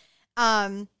evening.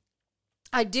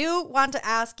 I do want to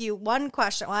ask you one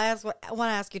question. Well, I want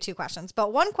to ask you two questions,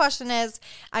 but one question is,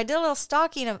 I did a little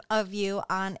stalking of you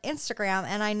on Instagram,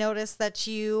 and I noticed that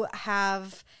you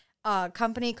have a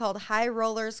company called High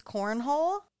Rollers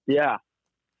Cornhole. Yeah.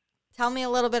 Tell me a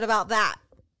little bit about that.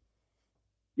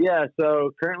 Yeah,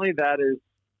 so currently that is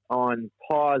on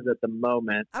pause at the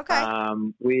moment. Okay. I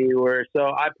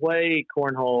play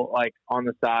cornhole like on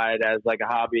the side as like a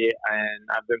hobby, and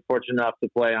I've been fortunate enough to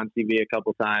play on TV a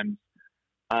couple times.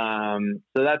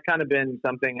 So that's kind of been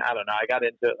something, I don't know, I got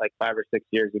into it like 5 or 6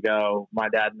 years ago. My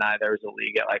dad and I, there was a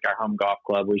league at like our home golf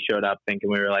club. We showed up thinking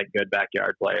we were like good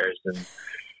backyard players, and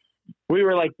we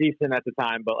were like decent at the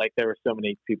time, but like there were so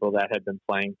many people that had been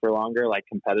playing for longer, like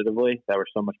competitively, that were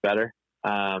so much better.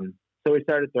 So we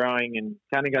started throwing and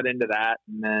kind of got into that.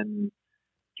 And then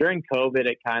during COVID,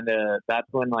 that's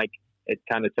when like it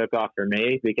kind of took off for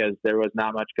me because there was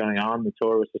not much going on. The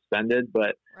tour was suspended,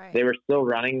 but They were still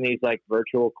running these like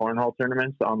virtual cornhole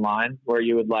tournaments online where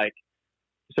you would like,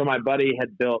 so my buddy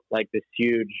had built like this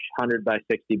huge 100 by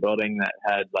 60 building that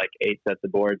had like 8 sets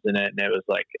of boards in it. And it was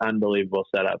like unbelievable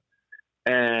setup.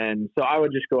 And so I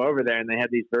would just go over there, and they had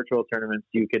these virtual tournaments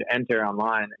you could enter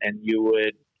online, and you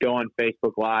would go on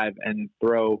Facebook Live and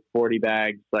throw 40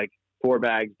 bags, like 4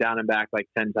 bags down and back like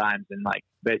 10 times and like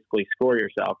basically score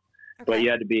yourself. Okay. But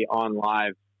you had to be on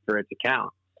live for it to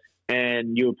count.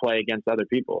 And you would play against other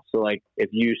people. So like if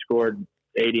you scored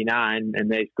 89 and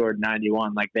they scored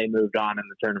 91, like they moved on in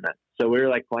the tournament. So we were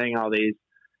like playing all these,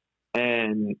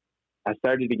 and I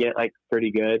started to get like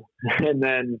pretty good. And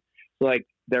then like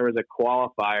there was a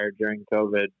qualifier during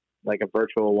COVID, like a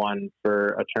virtual one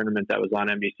for a tournament that was on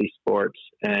NBC Sports.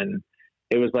 And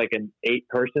it was like an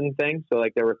 8-person thing. So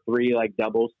like there were 3 like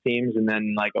doubles teams and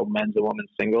then like a men's and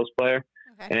women's singles player.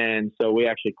 Okay. And so we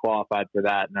actually qualified for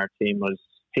that, and our team was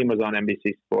on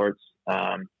NBC Sports.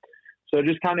 So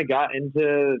just kind of got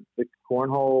into the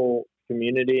cornhole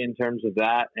community in terms of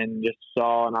that, and just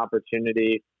saw an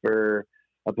opportunity for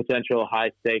a potential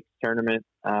high stakes tournament.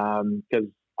 Because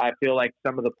I feel like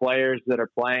some of the players that are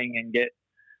playing and get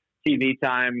TV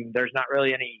time, there's not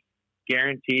really any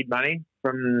guaranteed money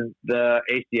from the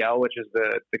ACL, which is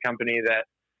the company that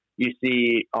you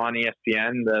see on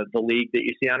ESPN, the league that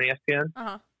you see on ESPN.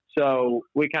 Uh-huh. So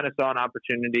we kind of saw an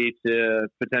opportunity to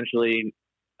potentially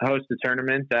host a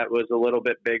tournament that was a little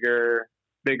bit bigger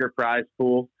prize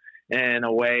pool, and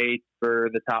a way for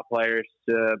the top players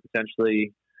to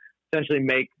potentially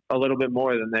make a little bit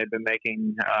more than they've been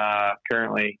making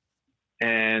currently.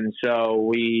 And so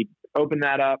we opened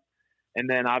that up, and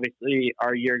then obviously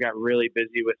our year got really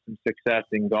busy with some success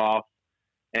in golf.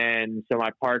 And so my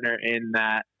partner in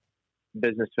that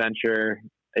business venture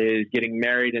is getting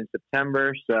married in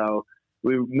September. So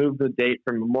we moved the date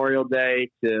from Memorial Day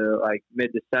to like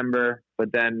mid-December, but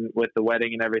then with the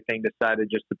wedding and everything, decided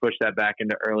just to push that back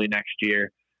into early next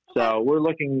year. So we're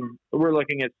looking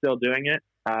at still doing it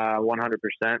 100%.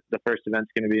 The first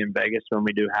event's going to be in Vegas when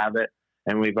we do have it,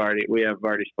 and we have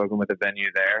already spoken with a venue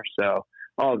there. So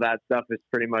all of that stuff is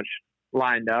pretty much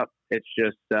lined up. It's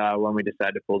just when we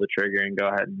decide to pull the trigger and go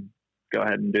ahead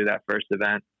and do that first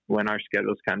event when our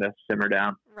schedules kind of simmer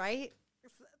down. Right.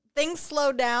 Things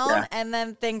slowed down, and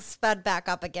then things sped back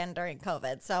up again during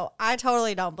COVID. So I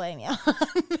totally don't blame you.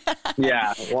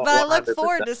 Yeah. But I look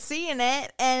forward to seeing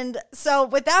it. And so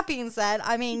with that being said,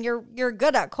 I mean, you're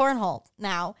good at cornhole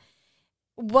now.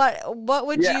 What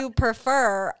would you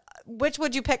prefer? Which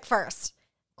would you pick first?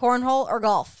 Cornhole or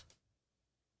golf?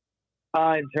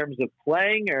 In terms of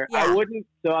playing, or I wouldn't.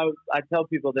 So I tell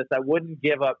people this: I wouldn't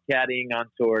give up caddying on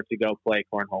tour to go play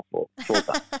cornhole full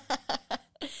time.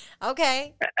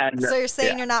 Okay. And, so you're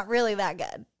saying you're not really that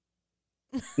good?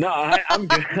 No, I'm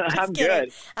good. I'm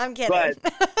good. I'm kidding.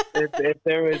 But if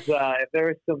there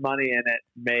was some money in it,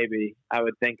 maybe I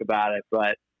would think about it.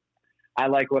 But I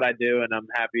like what I do, and I'm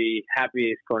happy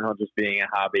as cornhole just being a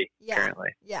hobby currently.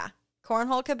 Yeah,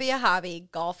 cornhole could be a hobby.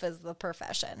 Golf is the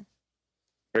profession.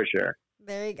 For sure.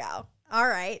 There you go. All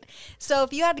right. So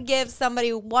if you had to give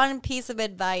somebody one piece of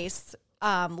advice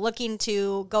looking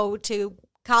to go to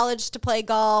college to play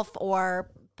golf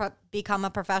or become a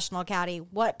professional caddy,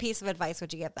 what piece of advice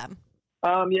would you give them?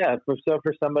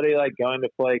 For somebody like going to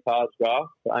play college golf,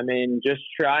 I mean, just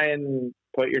try and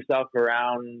put yourself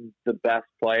around the best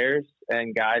players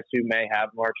and guys who may have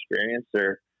more experience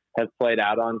or have played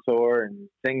out on tour and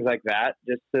things like that,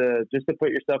 just to put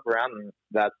yourself around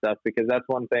that stuff, because that's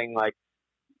one thing, like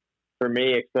for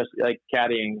me, especially like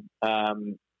caddying,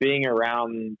 being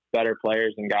around better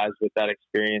players and guys with that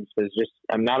experience has just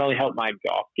not only helped my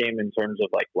golf game in terms of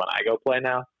like when I go play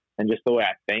now and just the way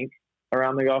I think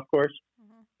around the golf course,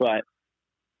 but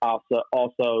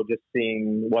also just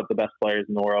seeing what the best players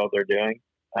in the world are doing.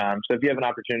 So if you have an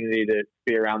opportunity to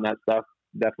be around that stuff,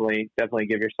 definitely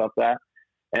give yourself that.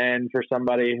 And for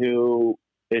somebody who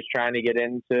is trying to get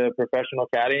into professional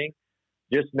caddying,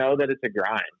 just know that it's a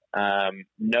grind.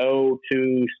 No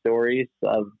two stories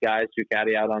of guys who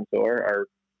caddy out on tour are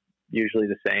usually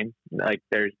the same. Like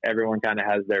everyone kind of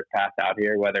has their path out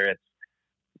here, whether it's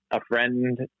a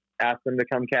friend asked them to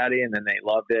come caddy and then they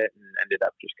loved it and ended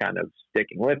up just kind of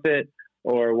sticking with it,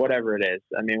 or whatever it is.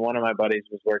 I mean, one of my buddies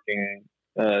was working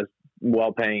a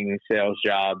well-paying sales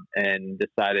job and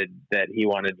decided that he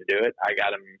wanted to do it. I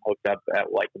got him hooked up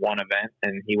at like one event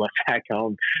and he went back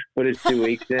home, put his 2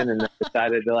 weeks in, and then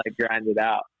decided to like grind it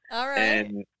out. All right.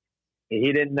 And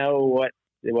he didn't know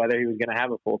whether he was going to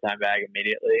have a full-time bag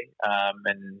immediately.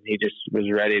 And he just was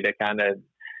ready to kind of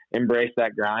embrace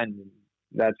that grind.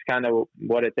 That's kind of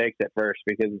what it takes at first,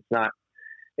 because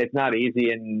it's not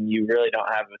easy and you really don't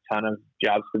have a ton of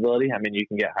job stability. I mean, you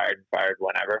can get hired and fired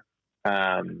whenever.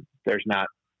 There's not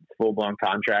full-blown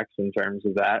contracts in terms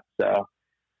of that. So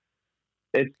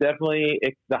it's definitely,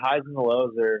 the highs and the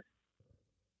lows are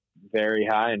very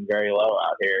high and very low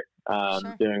out here,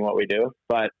 Sure. doing what we do.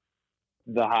 But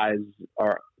the highs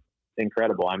are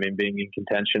incredible. I mean, being in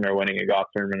contention or winning a golf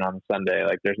tournament on Sunday,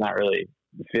 like there's not really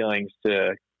feelings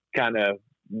to kind of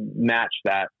match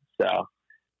that. So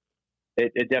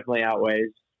it definitely outweighs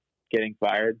getting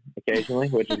fired occasionally,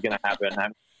 which is going to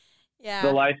happen. Yeah.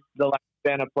 The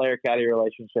lifespan of player caddy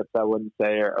relationships, I wouldn't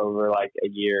say, are over like a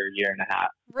year and a half.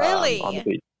 Really? On the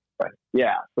beach. But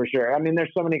yeah, for sure. I mean,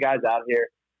 there's so many guys out here,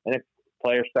 and if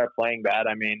players start playing bad,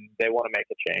 I mean, they want to make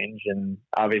a change, and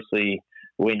obviously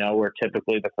we know we're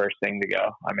typically the first thing to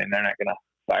go. I mean, they're not going to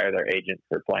fire their agent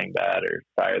for playing bad or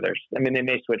they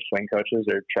may switch swing coaches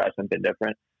or try something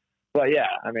different. But yeah,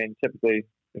 I mean, typically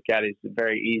the caddy's a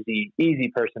very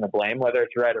easy person to blame, whether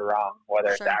it's right or wrong,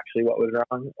 whether Sure. it's actually what was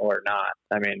wrong or not.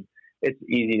 I mean, it's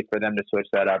easy for them to switch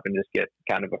that up and just get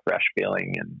kind of a fresh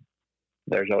feeling. And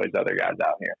there's always other guys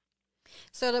out here.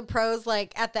 So the pros,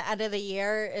 like at the end of the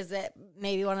year, is it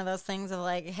maybe one of those things of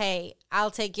like, hey,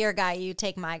 I'll take your guy, you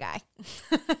take my guy?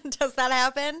 Does that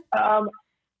happen?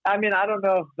 I mean, I don't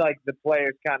know if like the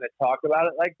players kind of talk about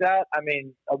it like that. I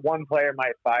mean, one player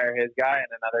might fire his guy and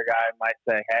another guy might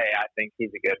say, hey, I think he's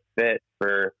a good fit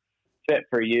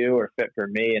for you or fit for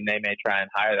me. And they may try and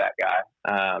hire that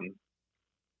guy.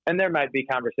 And there might be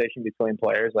conversation between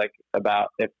players, like about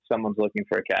if someone's looking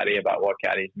for a caddy, about what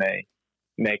caddies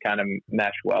may kind of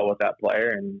mesh well with that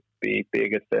player and be a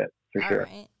good fit for sure.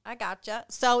 All right. I gotcha.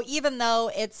 So even though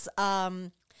it's,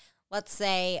 let's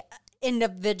say,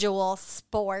 individual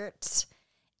sport,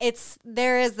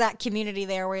 there is that community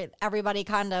there where everybody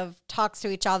kind of talks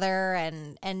to each other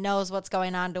and knows what's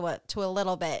going on to a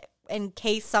little bit in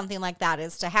case something like that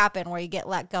is to happen where you get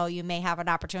let go. You may have an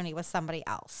opportunity with somebody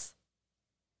else.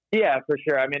 Yeah, for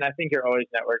sure. I mean, I think you're always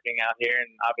networking out here, and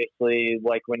obviously,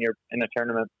 like when you're in a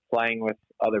tournament playing with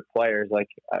other players, like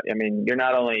I mean, you're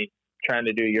not only trying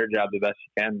to do your job the best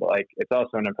you can, but like it's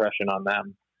also an impression on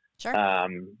them. Sure.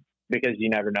 Because you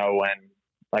never know when,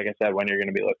 like I said, when you're going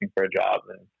to be looking for a job,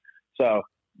 and so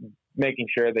making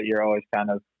sure that you're always kind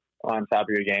of on top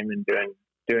of your game and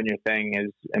doing your thing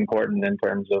is important in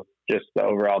terms of just the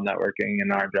overall networking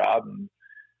in our job. And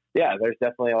yeah, there's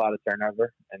definitely a lot of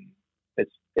turnover, and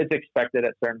it's expected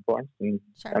at certain points. And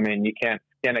Sure. I mean, you can't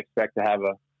expect to have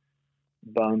a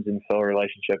bones and Phil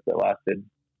relationship that lasted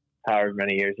however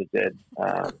many years it did.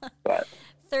 But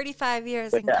 35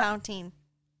 years and counting.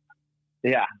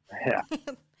 Yeah.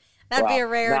 That'd be a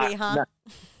rarity, huh?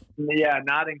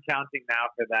 Not in counting now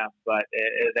for them, but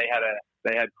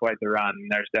they had quite the run.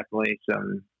 There's definitely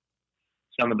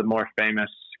some of the more famous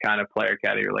kind of player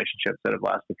caddy relationships that have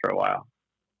lasted for a while.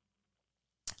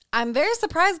 I'm very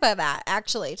surprised by that,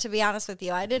 actually, to be honest with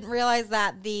you. I didn't realize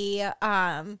that the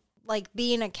like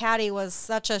being a caddy was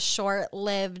such a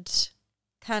short-lived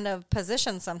kind of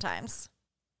position sometimes.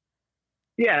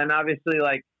 Yeah, and obviously,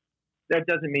 like, that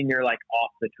doesn't mean you're like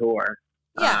off the tour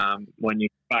when you're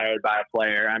fired by a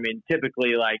player. I mean,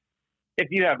 typically, like, if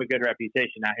you have a good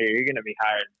reputation out here, you're going to be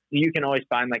hired. You can always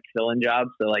find like fill-in jobs.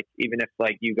 So like, even if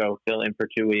like you go fill in for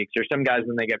 2 weeks, or some guys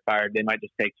when they get fired, they might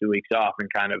just take 2 weeks off and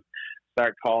kind of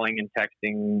start calling and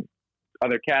texting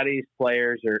other caddies,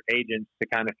 players, or agents to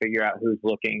kind of figure out who's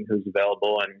looking, who's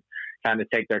available, and kind of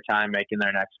take their time making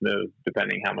their next move,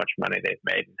 depending how much money they've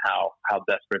made and how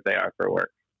desperate they are for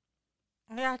work.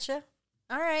 I gotcha.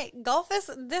 All right. I'm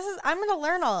going to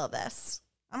learn all of this.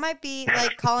 I might be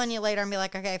like calling you later and be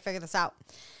like, okay, figure this out.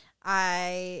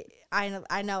 I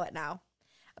know it now.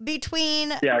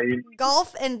 Between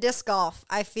golf and disc golf,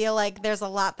 I feel like there's a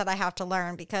lot that I have to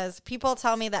learn because people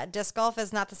tell me that disc golf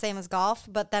is not the same as golf,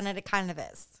 but then it kind of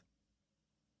is.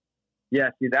 Yeah,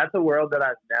 see, that's a world that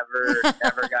I've never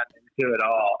gotten into at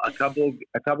all. A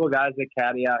couple guys that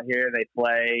caddy out here, they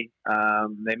play.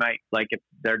 They might, like, if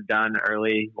they're done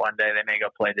early one day, they may go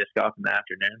play disc golf in the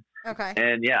afternoon. Okay.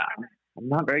 And yeah, I'm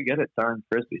not very good at throwing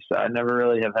frisbee, so I never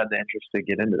really have had the interest to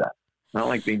get into that. I don't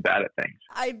like being bad at things.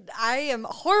 I am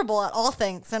horrible at all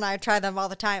things, and I try them all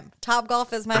the time. Top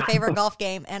Golf is my favorite golf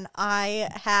game, and I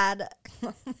had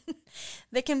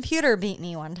the computer beat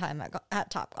me one time at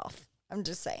Top Golf. I'm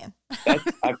just saying.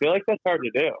 I feel like that's hard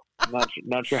to do. I'm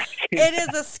not sure. It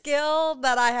is a skill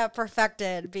that I have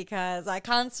perfected because I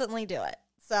constantly do it.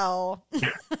 So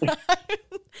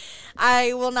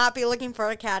I will not be looking for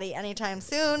a caddy anytime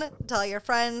soon. Tell your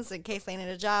friends in case they need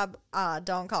a job,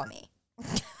 don't call me.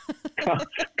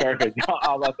 Perfect.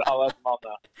 I'll let them all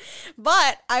know.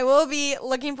 But I will be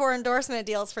looking for endorsement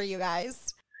deals for you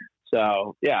guys.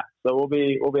 So yeah, we'll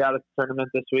be out at the tournament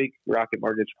this week, Rocket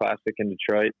Mortgage Classic in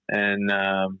Detroit, and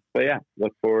but yeah,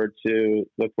 look forward to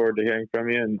hearing from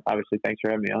you, and obviously thanks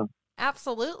for having me on.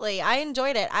 Absolutely, I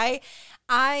enjoyed it.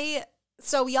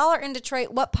 So y'all are in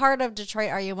Detroit. What part of Detroit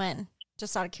are you in?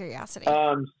 Just out of curiosity.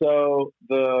 So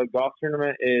the golf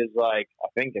tournament is like, I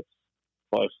think it's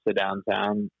close to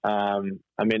downtown. I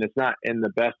mean, it's not in the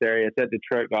best area. It's at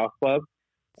Detroit Golf Club.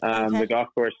 Okay. The golf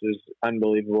course is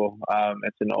unbelievable.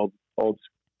 It's an old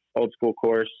school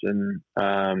course and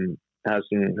has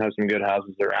some good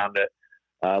houses around it.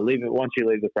 Once you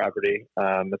leave the property,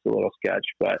 it's a little sketch,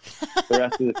 but the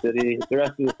rest of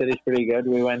the city's pretty good.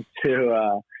 We went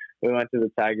to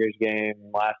the Tigers game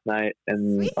last night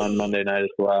and Sweet. On Monday night as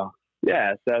well.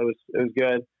 Yeah, so it was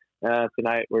good.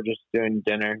 Tonight we're just doing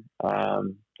dinner.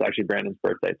 It's actually Brandon's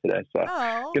birthday today, so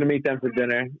gonna meet them for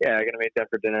dinner. Yeah, gonna meet them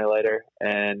for dinner later.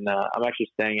 And I'm actually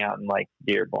staying out in like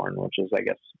Dearborn, which is I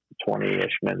guess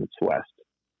 20-ish minutes west.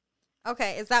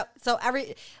 Okay, is that so?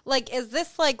 Is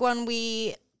this like when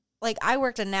I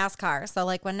worked in NASCAR, so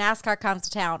like when NASCAR comes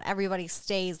to town, everybody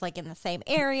stays like in the same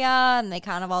area and they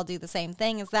kind of all do the same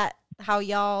thing. Is that how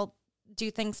y'all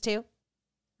do things too?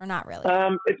 Or not really?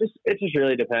 It just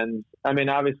really depends. I mean,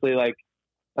 obviously, like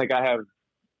I have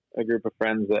a group of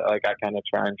friends that like I kind of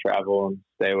try and travel and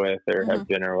stay with or have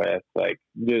dinner with, like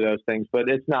do those things. But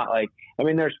it's not like, I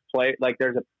mean, there's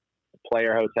a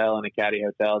player hotel and a caddy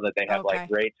hotel that they have like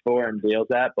rates for and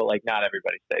deals at, but like not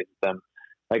everybody stays with them.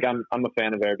 Like I'm a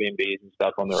fan of Airbnbs and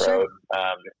stuff on the road,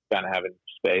 kind of having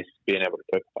space, being able to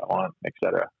cook if I want,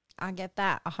 etc. I get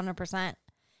that 100%.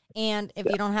 And if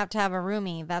you don't have to have a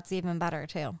roomie, that's even better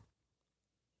too.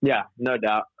 Yeah, no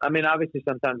doubt. I mean, obviously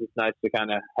sometimes it's nice to kind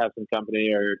of have some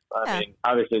company I mean,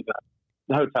 obviously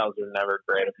the hotels are never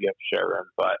great if you have to share a room,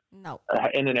 but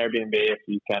in an Airbnb, if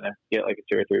you kind of get like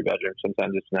a 2 or 3 bedroom,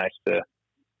 sometimes it's nice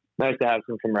to have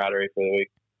some camaraderie for the week.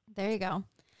 There you go.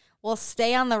 Well,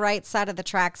 stay on the right side of the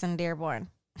tracks in Dearborn.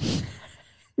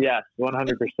 Yes,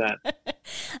 100%.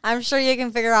 I'm sure you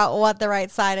can figure out what the right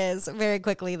side is very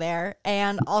quickly there.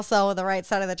 And also the right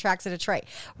side of the tracks of Detroit.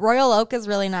 Royal Oak is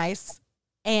really nice.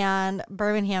 And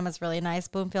Birmingham is really nice.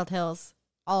 Bloomfield Hills,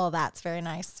 all of that's very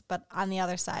nice. But on the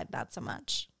other side, not so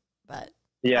much. But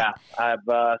yeah, I've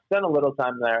spent a little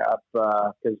time there up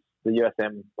because the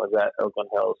USM was at Oakland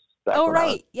Hills.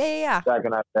 Right. Yeah. Back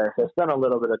when I was there. So I spent a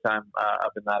little bit of time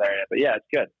up in that area. But yeah, it's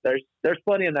good. There's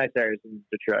plenty of nice areas in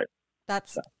Detroit.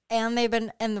 And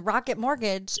the Rocket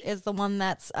Mortgage is the one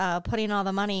that's putting all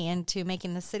the money into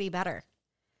making the city better.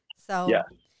 So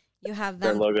you have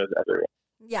them. Their logos everywhere.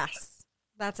 Yes,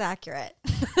 that's accurate.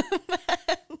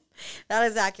 That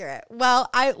is accurate. Well,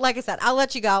 like I said, I'll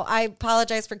let you go. I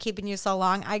apologize for keeping you so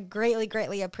long. I greatly,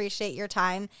 greatly appreciate your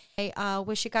time. I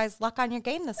wish you guys luck on your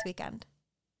game this weekend.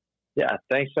 Yeah,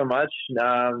 thanks so much.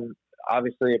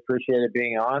 Obviously appreciate it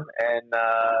being on, and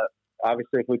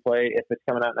obviously, if it's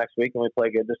coming out next week and we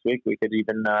play good this week, we could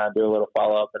even do a little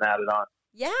follow-up and add it on.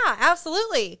 Yeah,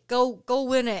 absolutely. Go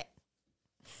win it.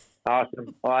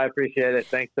 Awesome. Well, I appreciate it.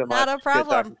 Thanks so much. Not a problem.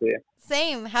 Good talking to you.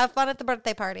 Same. Have fun at the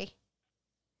birthday party.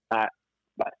 All right.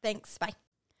 Bye. Thanks. Bye.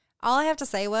 All I have to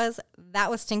say was that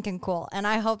was stinking cool, and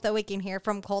I hope that we can hear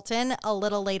from Colton a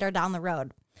little later down the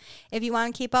road. If you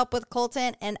want to keep up with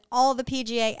Colton and all the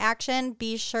PGA action,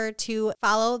 be sure to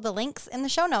follow the links in the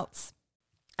show notes.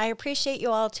 I appreciate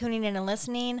you all tuning in and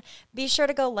listening. Be sure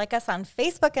to go like us on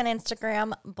Facebook and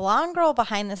Instagram, Blonde Girl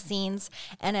Behind the Scenes.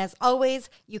 And as always,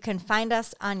 you can find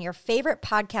us on your favorite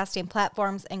podcasting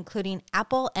platforms, including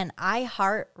Apple and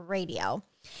iHeartRadio.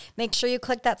 Make sure you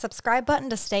click that subscribe button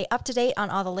to stay up to date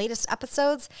on all the latest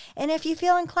episodes. And if you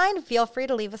feel inclined, feel free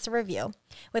to leave us a review.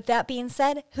 With that being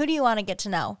said, who do you want to get to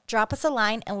know? Drop us a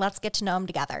line and let's get to know them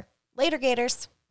together. Later, Gators.